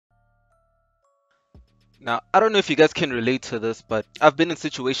Now, I don't know if you guys can relate to this, but I've been in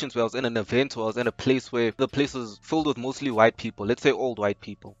situations where I was in an event or I was in a place where the place was filled with mostly white people, let's say old white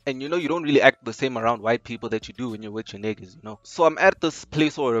people. And you don't really act the same around white people that you do when you're with your niggas. So I'm at this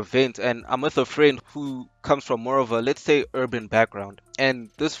place or event and I'm with a friend who comes from more of a, let's say, urban background.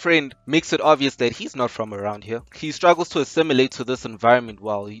 And this friend makes it obvious that he's not from around here. He struggles to assimilate to this environment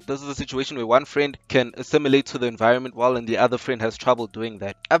well. This is a situation where one friend can assimilate to the environment well and the other friend has trouble doing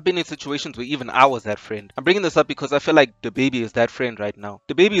that. I've been in situations where even I was that friend. I'm bringing this up because I feel like Dababy is that friend right now.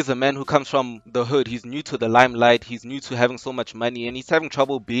 Dababy is a man who comes from the hood. He's new to the limelight. He's new to having so much money and he's having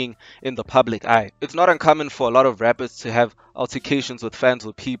trouble being in the public eye. It's not uncommon for a lot of rappers to have altercations with fans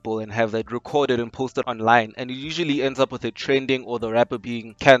or people and have that recorded and posted online, and it usually ends up with it trending or the rapper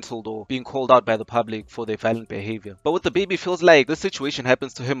being cancelled or being called out by the public for their violent behavior. But with Dababy, feels like this situation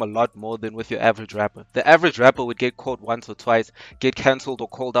happens to him a lot more than with your average rapper. The average rapper would get caught once or twice, get cancelled or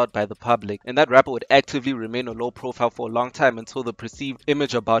called out by the public, and that rapper would actively remain a low profile for a long time until the perceived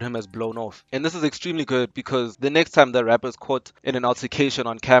image about him has blown off. And this is extremely good because the next time the rapper is caught in an altercation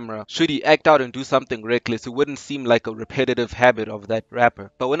on camera, should he act out and do something reckless, it wouldn't seem like a repetitive habit of that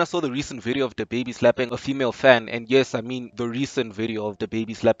rapper. But when I saw the recent video of Dababy slapping a female fan, and yes, I mean the recent video of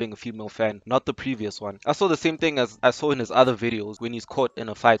Dababy slapping a female fan, not the previous one, I saw the same thing as I saw in his other videos when he's caught in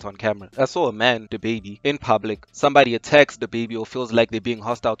a fight on camera. I saw a man, Dababy, in public, somebody attacks Dababy or feels like they're being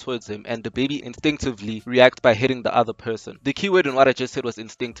hostile towards him, and Dababy instinctively reacts by hitting the other person. The key word in what I just said was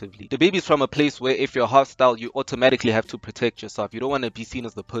instinctively. Dababy's from a place where if you're hostile, you automatically have to protect yourself. You don't want to be seen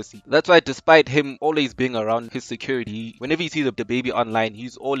as the pussy. That's why despite him always being around his security, whenever you see the Dababy online,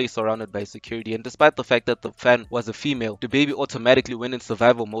 he's always surrounded by security, and despite the fact that the fan was a female, Dababy automatically went in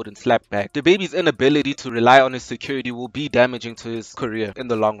survival mode and slapped back. Dababy's inability to rely on his security will be damaging to his career in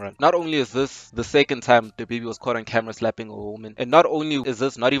the long run. Not only is this the second time Dababy was caught on camera slapping a woman, and not only is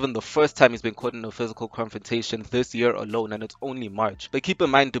this not even the first time he's been caught in a physical confrontation this year alone, and it's only March. But keep in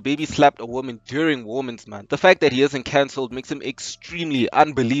mind, Dababy slapped a woman during Women's Month. The fact that he isn't cancelled makes him extremely,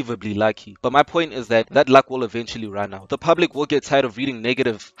 unbelievably lucky. But my point is that that luck will eventually run out. The public will get tired of reading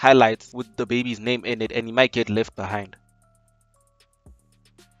negative highlights with Dababy's name in it, and he might get left behind.